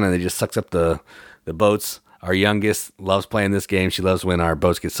around and it just sucks up the boats. Our youngest loves playing this game. She loves when our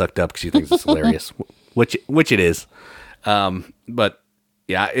boats get sucked up because she thinks it's hilarious, which it is. But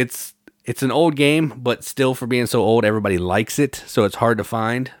yeah, it's an old game, but still, for being so old, everybody likes it, so it's hard to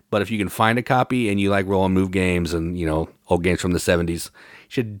find. But if you can find a copy and you like roll and move games and, old games from the 70s, you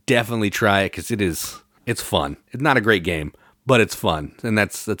should definitely try it because it's fun. It's not a great game, but it's fun, and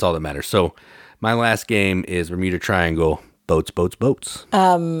that's all that matters. So my last game is Bermuda Triangle, boats.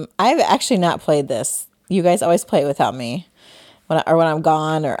 I've actually not played this. You guys always play it without me. When I'm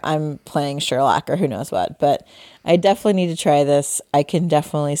gone, or I'm playing Sherlock, or who knows what. But I definitely need to try this. I can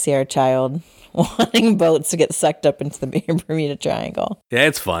definitely see our child wanting boats to get sucked up into the Bermuda Triangle. Yeah,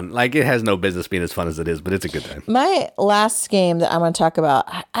 it's fun. Like, it has no business being as fun as it is, but it's a good time. My last game that I'm going to talk about,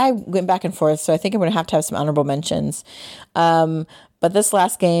 I went back and forth, so I think I'm going to have some honorable mentions. But this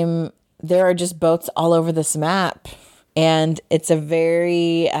last game, there are just boats all over this map, and it's a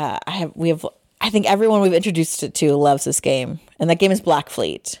very I think everyone we've introduced it to loves this game, and that game is Black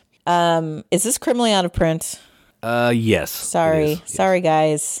Fleet. Is this criminally out of print? Yes. Sorry,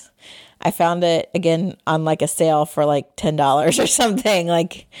 guys. I found it again on like a sale for like $10 or something.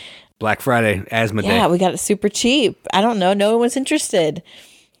 Like Black Friday, Asthma Day. Yeah, we got it super cheap. I don't know. No one was interested.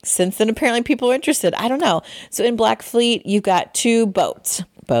 Since then, apparently people are interested. I don't know. So in Black Fleet, you've got 2 boats.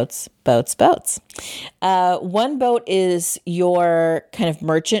 One boat is your kind of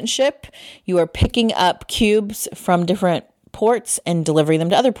merchant ship. You are picking up cubes from different ports and delivering them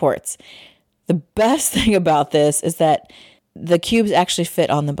to other ports. The best thing about this is that the cubes actually fit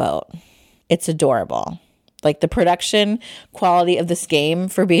on the boat. It's adorable. Like the production quality of this game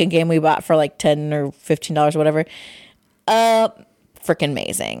for being a game we bought for like $10 or $15 or whatever. Freaking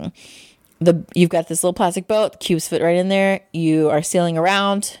amazing. You've got this little plastic boat, the cubes fit right in there. You are sailing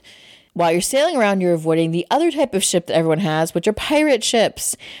around. While you're sailing around, you're avoiding the other type of ship that everyone has, which are pirate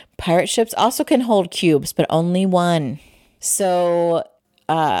ships. Pirate ships also can hold cubes, but only one. So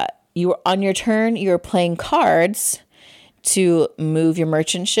you on your turn, you're playing cards to move your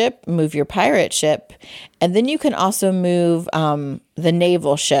merchant ship, move your pirate ship, and then you can also move the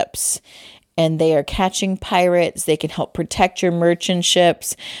naval ships. And they are catching pirates. They can help protect your merchant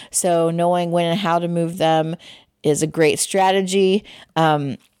ships. So knowing when and how to move them is a great strategy.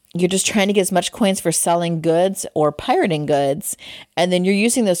 You're just trying to get as much coins for selling goods or pirating goods. And then you're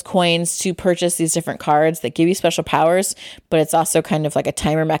using those coins to purchase these different cards that give you special powers. But it's also kind of like a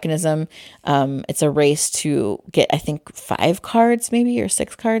timer mechanism. It's a race to get, I think, 5 cards maybe or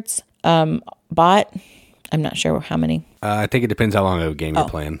 6 cards bought. I'm not sure how many. I think it depends how long of a game you're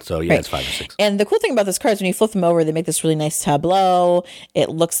playing. So, yeah, right. It's 5 or 6. And the cool thing about those cards, when you flip them over, they make this really nice tableau. It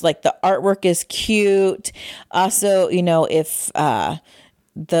looks like the artwork is cute. Also, if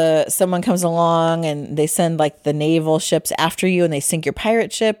someone comes along and they send like the naval ships after you and they sink your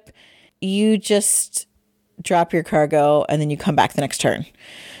pirate ship, you just drop your cargo and then you come back the next turn.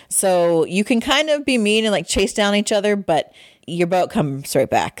 So you can kind of be mean and like chase down each other, but your boat comes right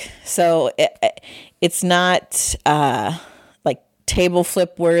back. So it's not like table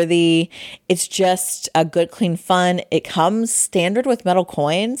flip worthy. It's just a good, clean fun. It comes standard with metal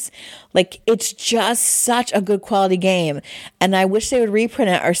coins. Like it's just such a good quality game. And I wish they would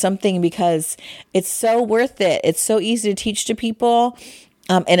reprint it or something because it's so worth it. It's so easy to teach to people.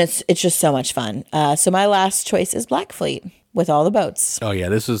 And it's just so much fun. So my last choice is Black Fleet with all the boats. Oh yeah,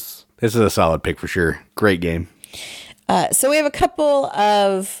 this is a solid pick for sure. Great game. So we have a couple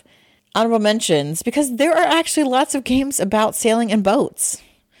of honorable mentions because there are actually lots of games about sailing and boats.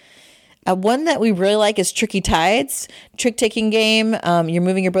 One that we really like is Tricky Tides, trick-taking game. You're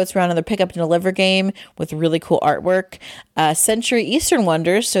moving your boats around in the pick up and deliver game with really cool artwork. Century Eastern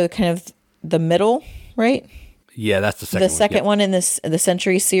Wonders, so kind of the middle, right? Yeah, that's the second one. The second one in the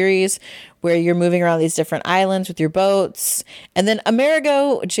Century series where you're moving around these different islands with your boats. And then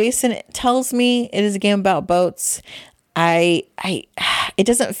Amerigo, Jason tells me it is a game about boats. It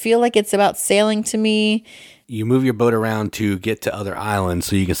doesn't feel like it's about sailing to me. You move your boat around to get to other islands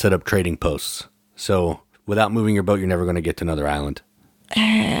so you can set up trading posts. So without moving your boat, you're never going to get to another island.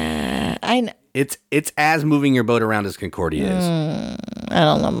 It's as moving your boat around as Concordia is. I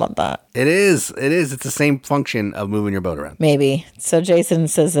don't know about that. It is. It's the same function of moving your boat around. Maybe. So Jason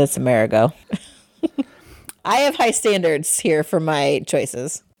says it's Amerigo. I have high standards here for my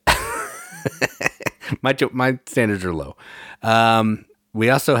choices. My standards are low. We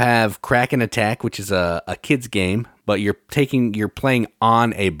also have Kraken Attack, which is a kid's game, but you're playing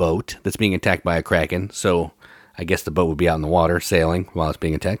on a boat that's being attacked by a kraken. So I guess the boat would be out in the water sailing while it's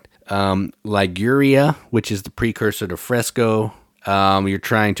being attacked. Liguria, which is the precursor to Fresco. You're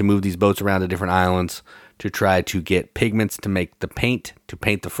trying to move these boats around to different islands to try to get pigments to make the paint to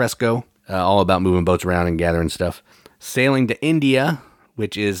paint the fresco. All about moving boats around and gathering stuff. Sailing to India,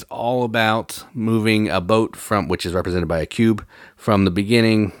 which is all about moving a boat which is represented by a cube, from the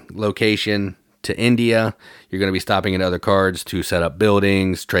beginning location to India. You're going to be stopping at other cards to set up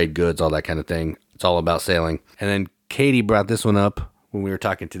buildings, trade goods, all that kind of thing. It's all about sailing. And then Katie brought this one up when we were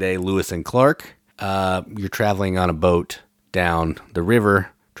talking today, Lewis and Clark. You're traveling on a boat down the river,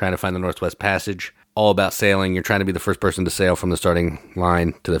 trying to find the Northwest Passage. All about sailing. You're trying to be the first person to sail from the starting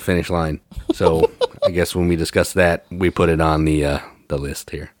line to the finish line. So I guess when we discuss that, we put it on the list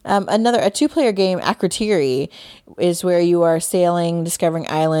here. A 2-player game, Akrotiri, is where you are sailing, discovering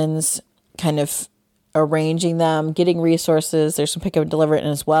islands, kind of arranging them, getting resources. There's some pick up and deliver it in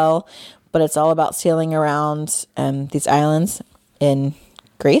as well, but it's all about sailing around these islands in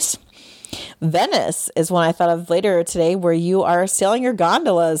Greece. Venice is one I thought of later today, where you are sailing your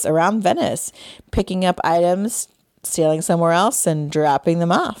gondolas around Venice, picking up items sailing somewhere else and dropping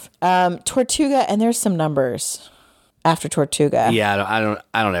them off. Tortuga, and there's some numbers after Tortuga. Yeah,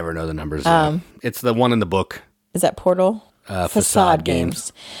 I don't ever know the numbers. It's the one in the book. Is that Portal? Facade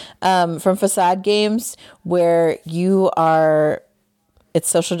Games. From Facade Games, where you are, it's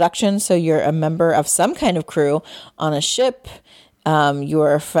social deduction, so you're a member of some kind of crew on a ship. You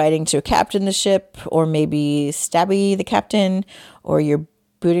are fighting to captain the ship, or maybe stabby the captain, or you're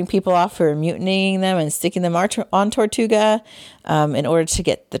booting people off who are mutinying them and sticking them on Tortuga in order to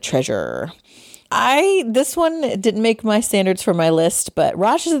get the treasure. This one didn't make my standards for my list, but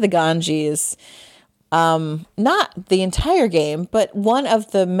Rajas of the Ganges, not the entire game, but one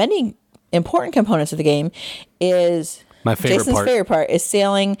of the many important components of the game is my favorite favorite part is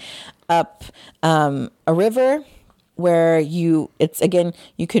sailing up a river where you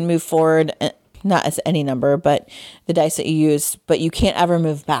can move forward, not as any number, but the dice that you use, but you can't ever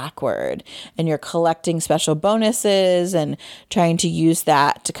move backward. And you're collecting special bonuses and trying to use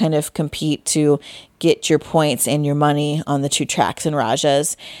that to kind of compete to get your points and your money on the 2 tracks in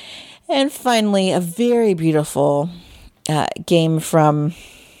Rajas. And finally, a very beautiful game from,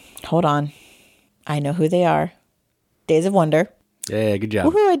 hold on, I know who they are, Days of Wonder. Yeah, good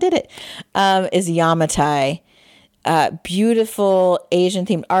job. Woohoo, I did it. Is Yamatai. Beautiful Asian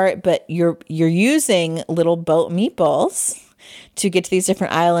themed art, but you're using little boat meatballs to get to these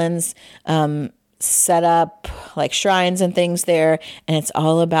different islands, set up like shrines and things there, and it's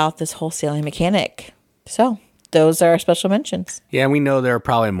all about this whole sailing mechanic. So those are our special mentions. Yeah, we know there are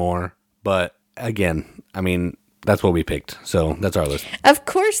probably more, but again, I mean, that's what we picked, so that's our list. Of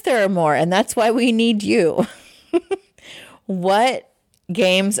course there are more, and that's why we need you. What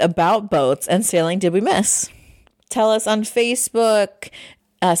games about boats and sailing did we miss? Tell us on Facebook,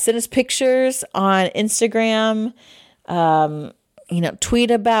 send us pictures on Instagram,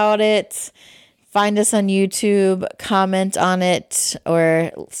 tweet about it, find us on YouTube, comment on it,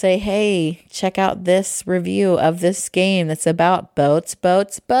 or say, hey, check out this review of this game that's about boats.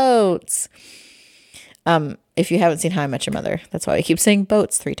 If you haven't seen How I Met Your Mother, that's why we keep saying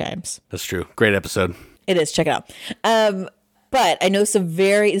boats 3 times. That's true. Great episode. It is. Check it out. But I know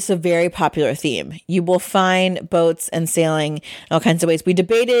it's a very popular theme. You will find boats and sailing in all kinds of ways. We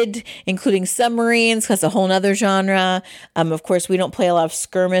debated including submarines, because that's a whole nother genre. Of course, we don't play a lot of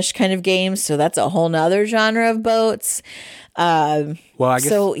skirmish kind of games, so that's a whole nother genre of boats. Well, I guess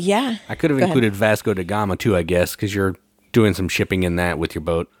so yeah. I could have included Vasco da Gama too, I guess, because you're doing some shipping in that with your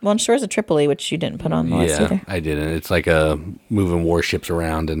boat. Well, and Shores of Tripoli, which you didn't put on the list either. I didn't. It's like moving warships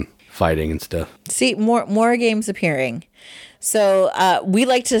around and fighting and stuff. See, more games appearing. So we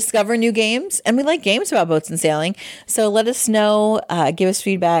like to discover new games, and we like games about boats and sailing. So let us know, give us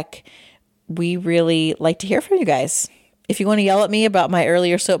feedback. We really like to hear from you guys. If you want to yell at me about my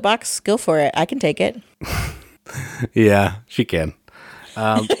earlier soapbox, go for it. I can take it. Yeah, she can.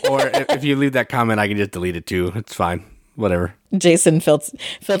 Or if you leave that comment, I can just delete it too. It's fine. Whatever. Jason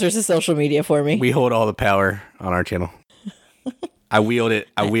filters his social media for me. We hold all the power on our channel. I wield it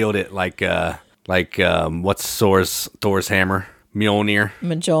like what's Thor's hammer?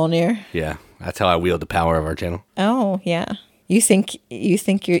 Mjolnir. Yeah, that's how I wield the power of our channel. Oh yeah. You think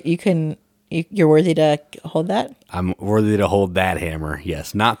you're worthy to hold that? I'm worthy to hold that hammer.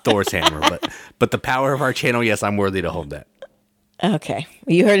 Yes, not Thor's hammer, but the power of our channel. Yes, I'm worthy to hold that. Okay,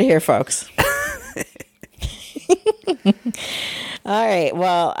 you heard it here, folks. All right.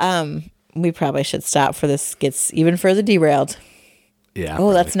 Well, we probably should stop for this gets even further derailed. Yeah. Oh,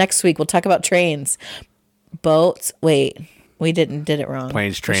 probably. That's next week. We'll talk about trains, boats. Wait, we did it wrong.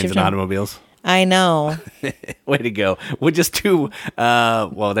 Planes, trains, and automobiles. I know. Way to go. We'll just do.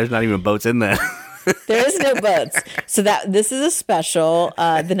 Well, there's not even boats in that. There is no boats. So this is a special.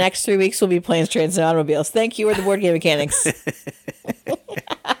 The next 3 weeks will be planes, trains, and automobiles. Thank you. We're the Board Game Mechanics.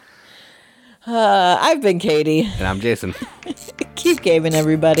 I've been Katie. And I'm Jason. Keep gaming,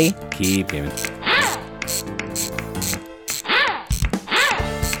 everybody. Keep gaming.